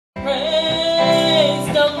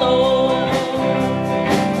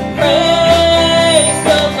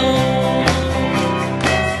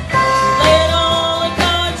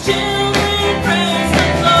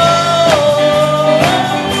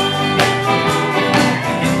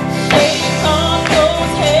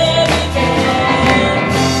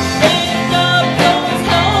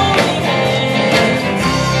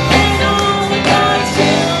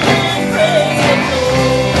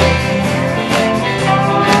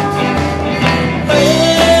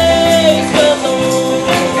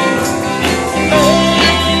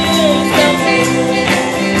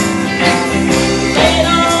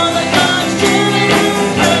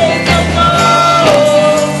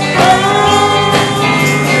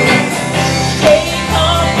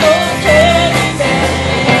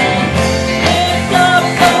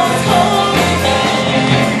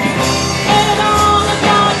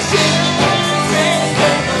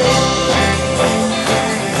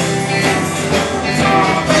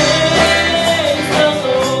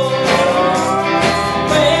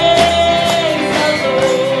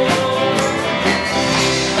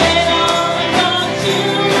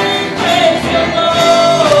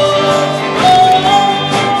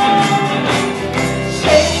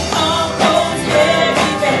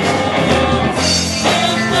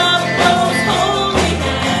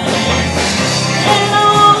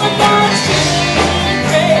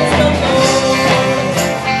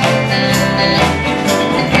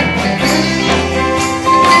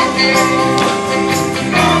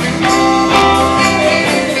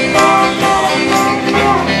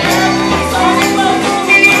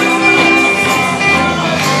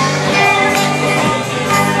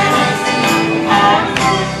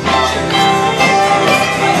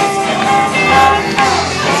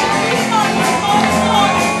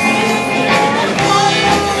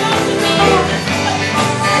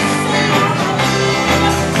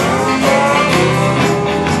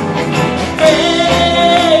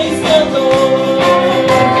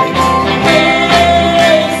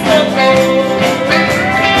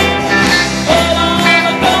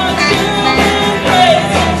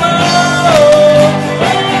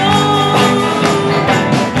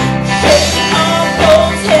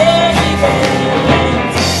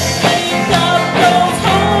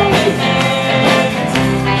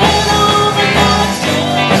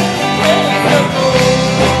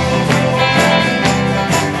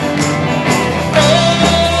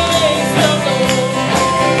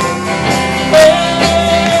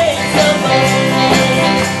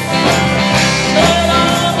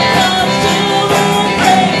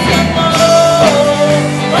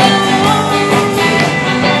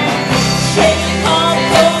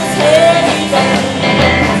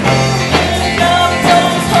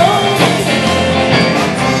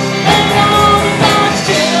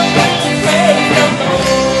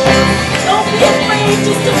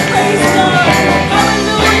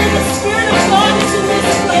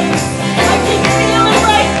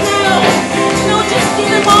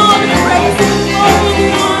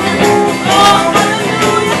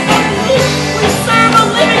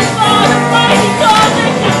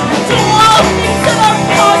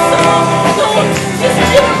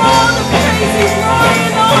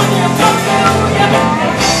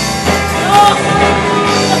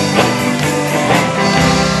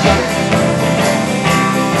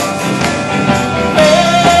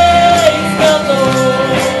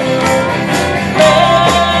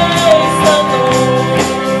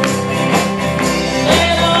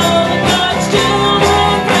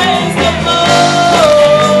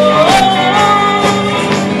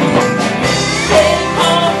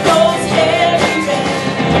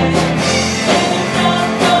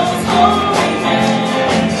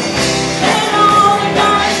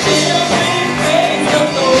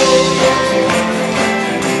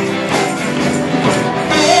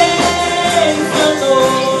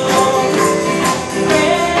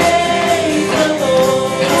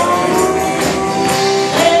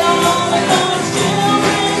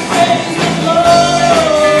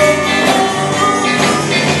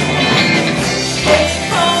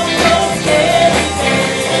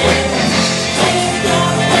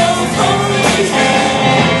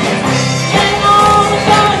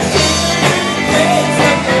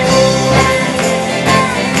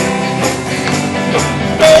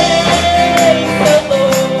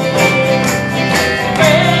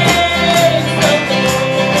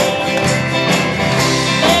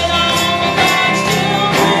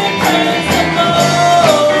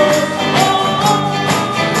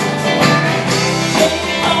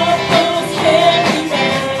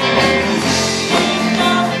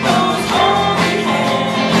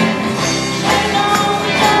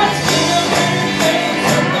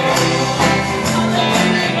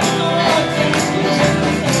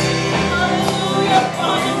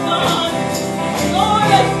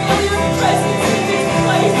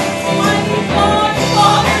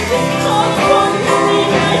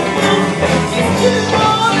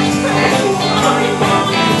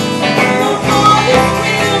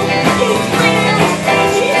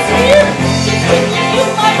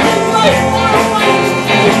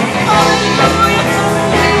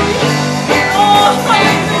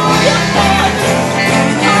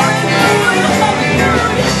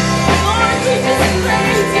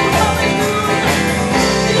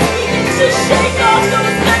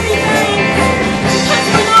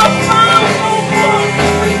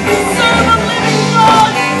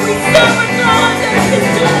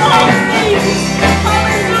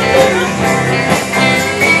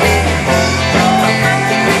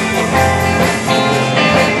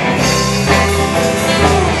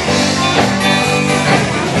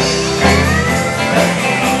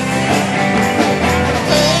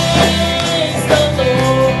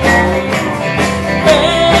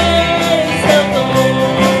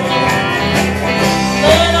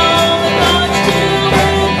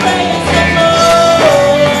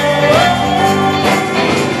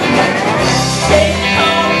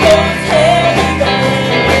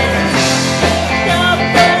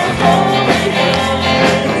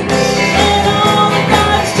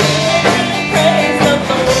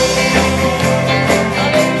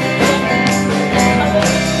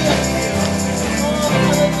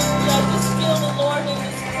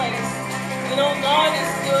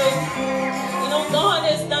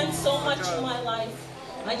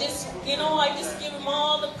I just give him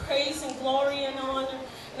all the praise and glory and honor.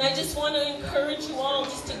 And I just want to encourage you all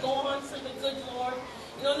just to go on for the good Lord.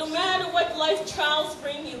 You know, no matter what life trials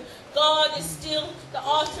bring you, God is still the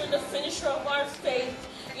author and the finisher of our faith.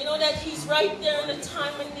 You know that he's right there in the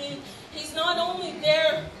time of need. He's not only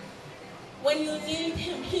there when you need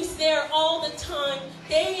him, he's there all the time,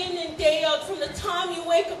 day in and day out, from the time you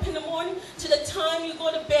wake up in the morning to the time you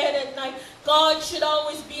go to bed at night. God should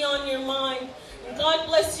always be on your mind. And God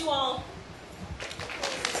bless you all.